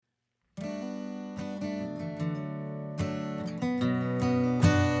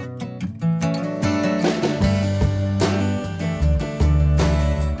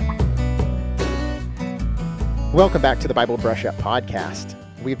Welcome back to the Bible Brush Up podcast.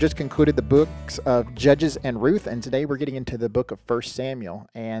 We've just concluded the books of Judges and Ruth, and today we're getting into the book of 1 Samuel.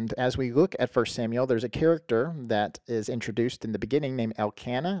 And as we look at 1 Samuel, there's a character that is introduced in the beginning named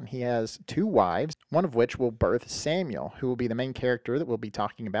Elkanah. He has two wives, one of which will birth Samuel, who will be the main character that we'll be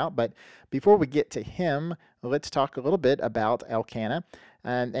talking about. But before we get to him, let's talk a little bit about Elkanah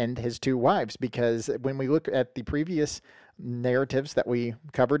and his two wives, because when we look at the previous narratives that we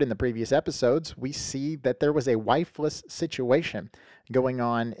covered in the previous episodes, we see that there was a wifeless situation going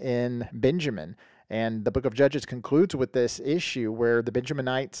on in Benjamin. And the book of Judges concludes with this issue where the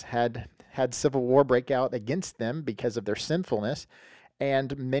Benjaminites had civil war break out against them because of their sinfulness,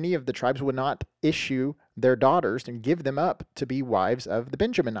 and many of the tribes would not issue their daughters and give them up to be wives of the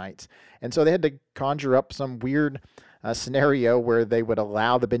Benjaminites. And so they had to conjure up some weird scenario where they would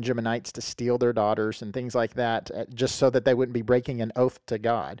allow the Benjaminites to steal their daughters and things like that, just so that they wouldn't be breaking an oath to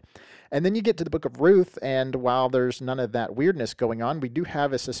God. And then you get to the book of Ruth, and while there's none of that weirdness going on, we do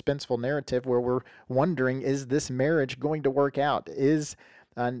have a suspenseful narrative where we're wondering, is this marriage going to work out? Is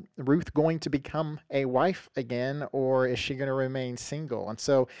Ruth going to become a wife again, or is she going to remain single? And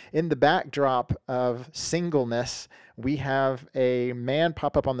so in the backdrop of singleness, we have a man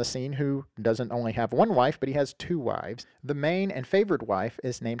pop up on the scene who doesn't only have one wife, but he has two wives. The main and favored wife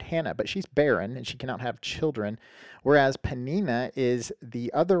is named Hannah, but she's barren and she cannot have children, whereas Peninnah is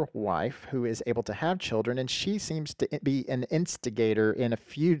the other wife who is able to have children, and she seems to be an instigator in a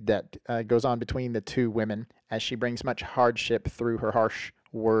feud that goes on between the two women as she brings much hardship through her harsh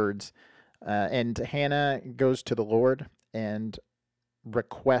words. And Hannah goes to the Lord and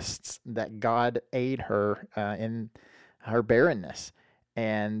requests that God aid her in her barrenness.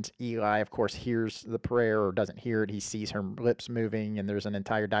 And Eli, of course, hears the prayer, or doesn't hear it. He sees her lips moving, and there's an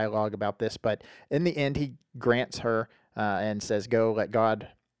entire dialogue about this. But in the end, he grants her and says, go, let God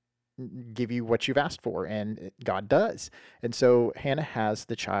give you what you've asked for, and God does. And so Hannah has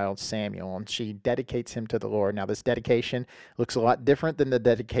the child Samuel, and she dedicates him to the Lord. Now, this dedication looks a lot different than the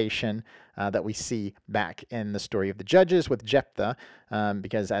dedication that we see back in the story of the Judges with Jephthah,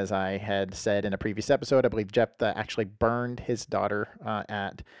 because as I had said in a previous episode, I believe Jephthah actually burned his daughter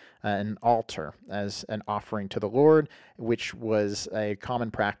at an altar as an offering to the Lord, which was a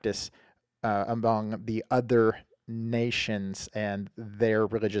common practice among the other nations and their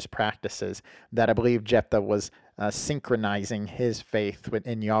religious practices, that I believe Jephthah was synchronizing his faith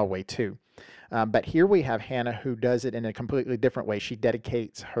in Yahweh too. But here we have Hannah, who does it in a completely different way. She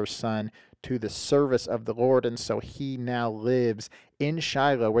dedicates her son to the service of the Lord, and so he now lives in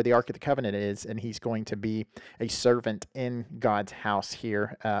Shiloh, where the Ark of the Covenant is, and he's going to be a servant in God's house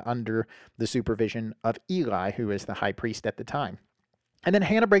here under the supervision of Eli, who is the high priest at the time. And then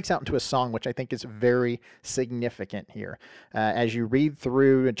Hannah breaks out into a song, which I think is very significant here. As you read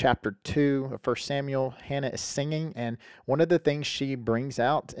through chapter 2 of 1 Samuel, Hannah is singing, and one of the things she brings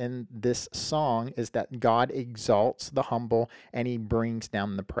out in this song is that God exalts the humble and he brings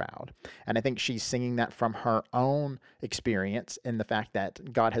down the proud. And I think she's singing that from her own experience in the fact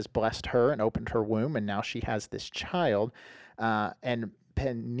that God has blessed her and opened her womb, and now she has this child. And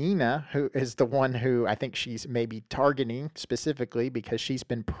Peninnah, who is the one who I think she's maybe targeting specifically because she's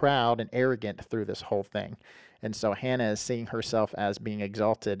been proud and arrogant through this whole thing. And so Hannah is seeing herself as being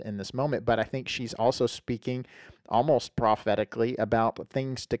exalted in this moment, but I think she's also speaking almost prophetically about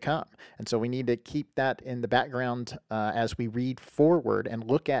things to come. And so we need to keep that in the background as we read forward and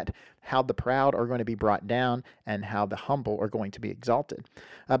look at how the proud are going to be brought down and how the humble are going to be exalted.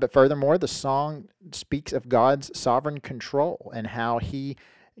 But furthermore, the song speaks of God's sovereign control and how he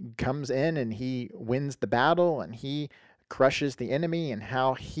comes in and he wins the battle and he crushes the enemy, and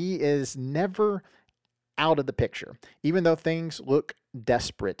how he is never out of the picture. Even though things look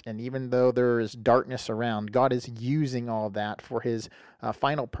desperate and even though there is darkness around, God is using all that for his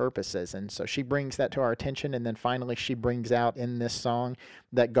final purposes. And so she brings that to our attention. And then finally, she brings out in this song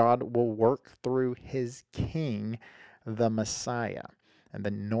that God will work through his king, the Messiah, and the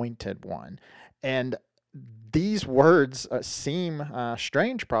anointed one. And these words seem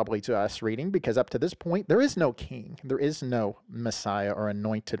strange probably to us reading, because up to this point, there is no king. There is no Messiah or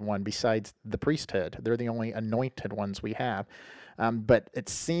anointed one besides the priesthood. They're the only anointed ones we have. But it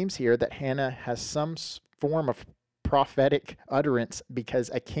seems here that Hannah has some form of prophetic utterance because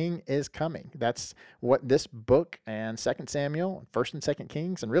a king is coming. That's what this book and 2 Samuel, 1st and 2nd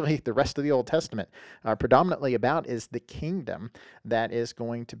Kings, and really the rest of the Old Testament are predominantly about, is the kingdom that is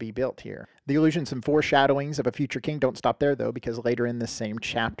going to be built here. The allusions and foreshadowings of a future king don't stop there, though, because later in the same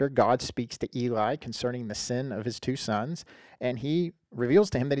chapter, God speaks to Eli concerning the sin of his two sons, and he reveals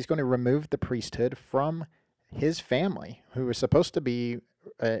to him that he's going to remove the priesthood from his family, who is supposed to be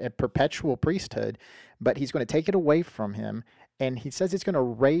a perpetual priesthood, but he's going to take it away from him. And he says he's going to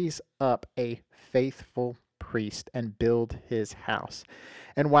raise up a faithful priest and build his house.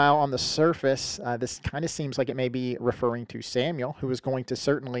 And while on the surface, this kind of seems like it may be referring to Samuel, who is going to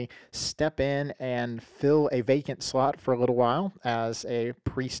certainly step in and fill a vacant slot for a little while as a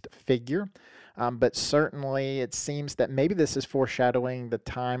priest figure. But certainly it seems that maybe this is foreshadowing the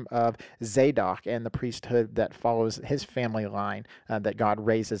time of Zadok and the priesthood that follows his family line that God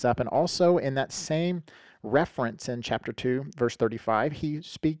raises up. And also in that same reference in chapter 2, verse 35, he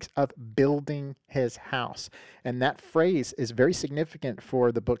speaks of building his house. And that phrase is very significant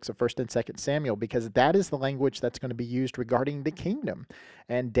for the books of 1st and 2nd Samuel, because that is the language that's going to be used regarding the kingdom.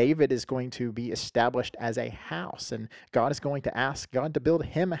 And David is going to be established as a house, and God is going to ask God to build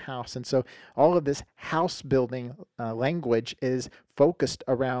him a house. And so all of this house building language is focused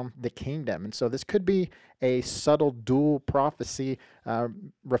around the kingdom. And so this could be a subtle dual prophecy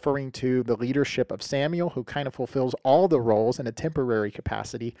referring to the leadership of Samuel, who kind of fulfills all the roles in a temporary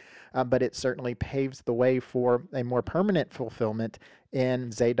capacity, but it certainly paves the way for a more permanent fulfillment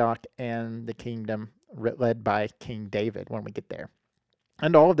in Zadok and the kingdom led by King David when we get there.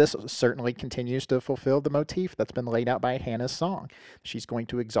 And all of this certainly continues to fulfill the motif that's been laid out by Hannah's song. She's going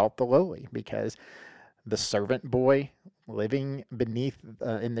to exalt the lowly, because the servant boy living beneath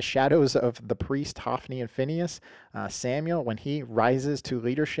in the shadows of the priest Hophni and Phinehas, Samuel, when he rises to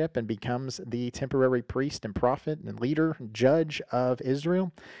leadership and becomes the temporary priest and prophet and leader, judge of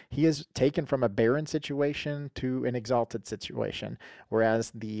Israel, he is taken from a barren situation to an exalted situation,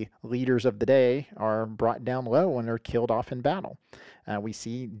 whereas the leaders of the day are brought down low and are killed off in battle. We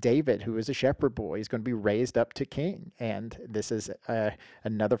see David, who is a shepherd boy, is going to be raised up to king, and this is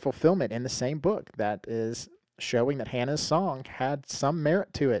another fulfillment in the same book that is showing that Hannah's song had some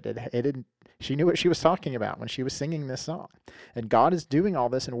merit to it. She knew what she was talking about when she was singing this song. And God is doing all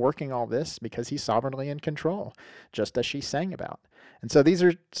this and working all this because he's sovereignly in control, just as she sang about. And so these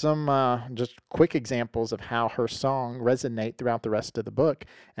are some just quick examples of how her song resonate throughout the rest of the book,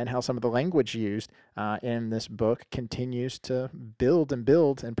 and how some of the language used in this book continues to build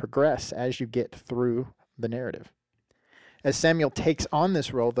and progress as you get through the narrative. As Samuel takes on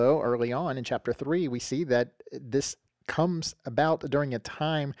this role, though, early on in chapter 3, we see that this comes about during a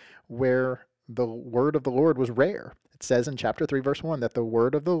time where the word of the Lord was rare. It says in chapter 3, verse 1, that the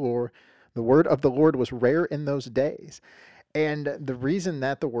word of the Lord was rare in those days. And the reason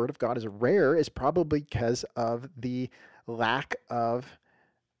that the word of God is rare is probably because of the lack of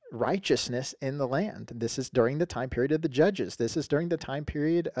righteousness in the land. This is during the time period of the judges. This is during the time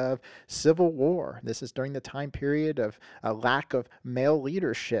period of civil war. This is during the time period of a lack of male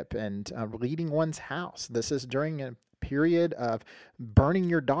leadership and leading one's house. This is during a period of burning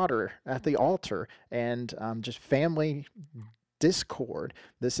your daughter at the altar and just family discord.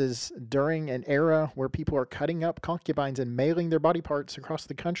 This is during an era where people are cutting up concubines and mailing their body parts across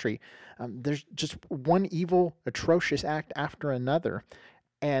the country. There's just one evil, atrocious act after another.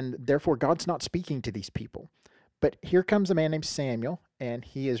 And therefore, God's not speaking to these people. But here comes a man named Samuel, and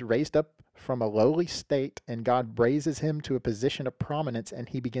he is raised up from a lowly state, and God raises him to a position of prominence, and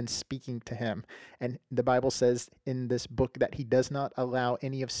he begins speaking to him. And the Bible says in this book that he does not allow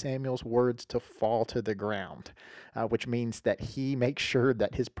any of Samuel's words to fall to the ground, which means that he makes sure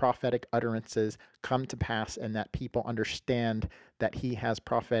that his prophetic utterances come to pass and that people understand that he has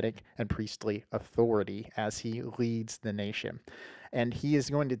prophetic and priestly authority as he leads the nation. And he is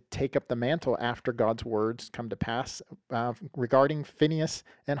going to take up the mantle after God's words come to pass regarding Phinehas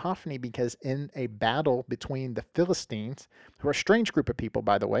and Hophni, because in a battle between the Philistines, who are a strange group of people,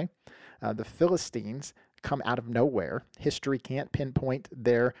 by the way, the Philistines come out of nowhere. History can't pinpoint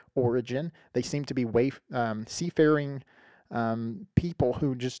their origin. They seem to be seafaring people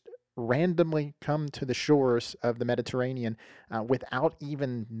who just randomly come to the shores of the Mediterranean without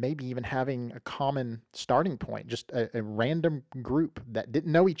maybe even having a common starting point. Just a random group that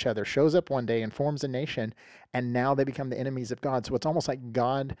didn't know each other shows up one day and forms a nation, and now they become the enemies of God. So it's almost like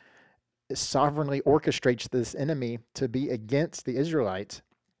God sovereignly orchestrates this enemy to be against the Israelites.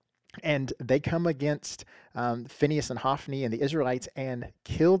 And they come against Phinehas and Hophni and the Israelites and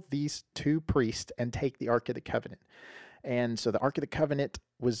kill these two priests and take the Ark of the Covenant. And so the Ark of the Covenant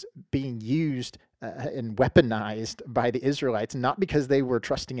was being used and weaponized by the Israelites, not because they were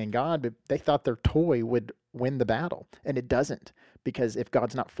trusting in God, but they thought their toy would win the battle. And it doesn't, because if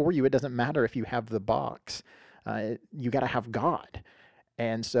God's not for you, it doesn't matter if you have the box. You got to have God.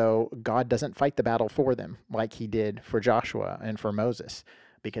 And so God doesn't fight the battle for them like he did for Joshua and for Moses,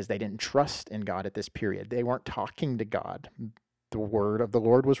 because they didn't trust in God at this period. They weren't talking to God. The word of the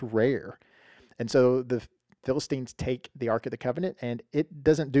Lord was rare. And so the Philistines take the Ark of the Covenant, and it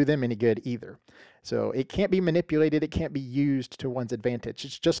doesn't do them any good either. So it can't be manipulated. It can't be used to one's advantage.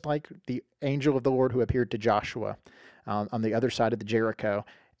 It's just like the angel of the Lord who appeared to Joshua on the other side of the Jericho.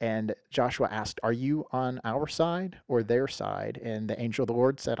 And Joshua asked, "Are you on our side or their side?" And the angel of the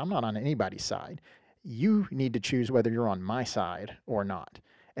Lord said, "I'm not on anybody's side. You need to choose whether you're on my side or not."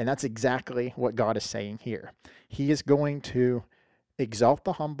 And that's exactly what God is saying here. He is going to exalt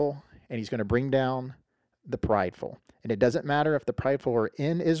the humble, and he's going to bring down the prideful. And it doesn't matter if the prideful are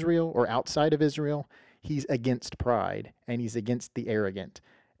in Israel or outside of Israel. He's against pride, and he's against the arrogant.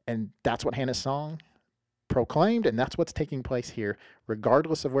 And that's what Hannah's song proclaimed, and that's what's taking place here,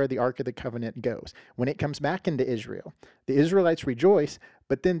 regardless of where the Ark of the Covenant goes. When it comes back into Israel, the Israelites rejoice,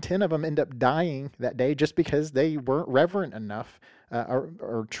 but then 10 of them end up dying that day just because they weren't reverent enough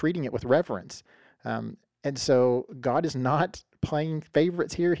or treating it with reverence. And so God is not playing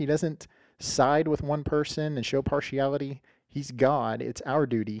favorites here. He doesn't side with one person and show partiality. He's God. It's our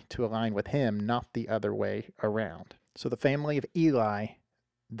duty to align with him, not the other way around. So the family of Eli,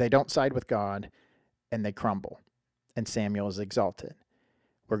 they don't side with God, and they crumble, and Samuel is exalted.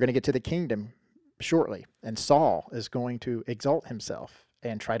 We're going to get to the kingdom shortly, and Saul is going to exalt himself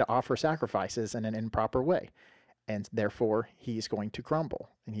and try to offer sacrifices in an improper way, and therefore he's going to crumble,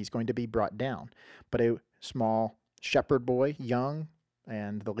 and he's going to be brought down. But a small shepherd boy, young,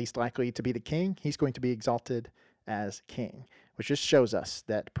 and the least likely to be the king, he's going to be exalted as king, which just shows us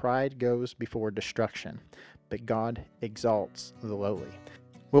that pride goes before destruction, but God exalts the lowly.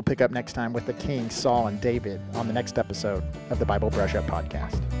 We'll pick up next time with the King, Saul, and David on the next episode of the Bible Brush Up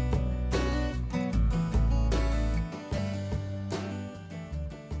Podcast.